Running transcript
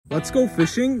Let's go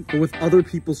fishing, but with other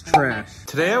people's trash.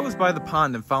 Today I was by the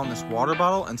pond and found this water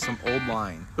bottle and some old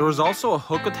line. There was also a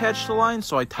hook attached to the line,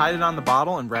 so I tied it on the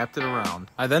bottle and wrapped it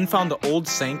around. I then found the old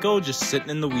Senko just sitting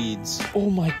in the weeds. Oh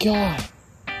my god.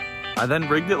 I then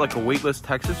rigged it like a weightless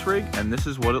Texas rig, and this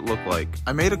is what it looked like.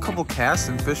 I made a couple casts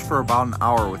and fished for about an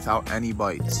hour without any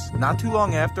bites. Not too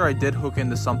long after, I did hook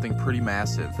into something pretty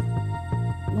massive.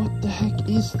 What the heck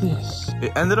is this?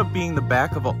 It ended up being the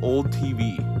back of an old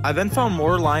TV. I then found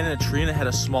more line in a tree and it had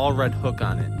a small red hook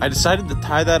on it. I decided to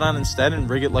tie that on instead and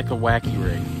rig it like a wacky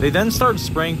rig. They then started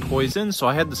spraying poison, so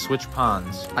I had to switch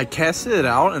ponds. I casted it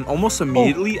out and almost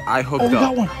immediately I hooked we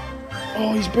up. got one.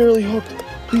 Oh, he's barely hooked.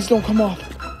 Please don't come off.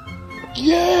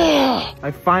 Yeah!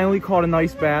 I finally caught a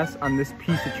nice bass on this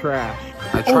piece of trash.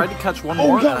 I tried to catch one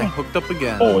more and I hooked up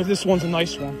again. Oh, this one's a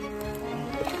nice one.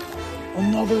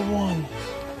 Another one.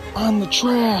 On the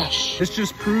trash. This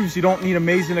just proves you don't need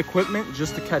amazing equipment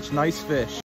just to catch nice fish.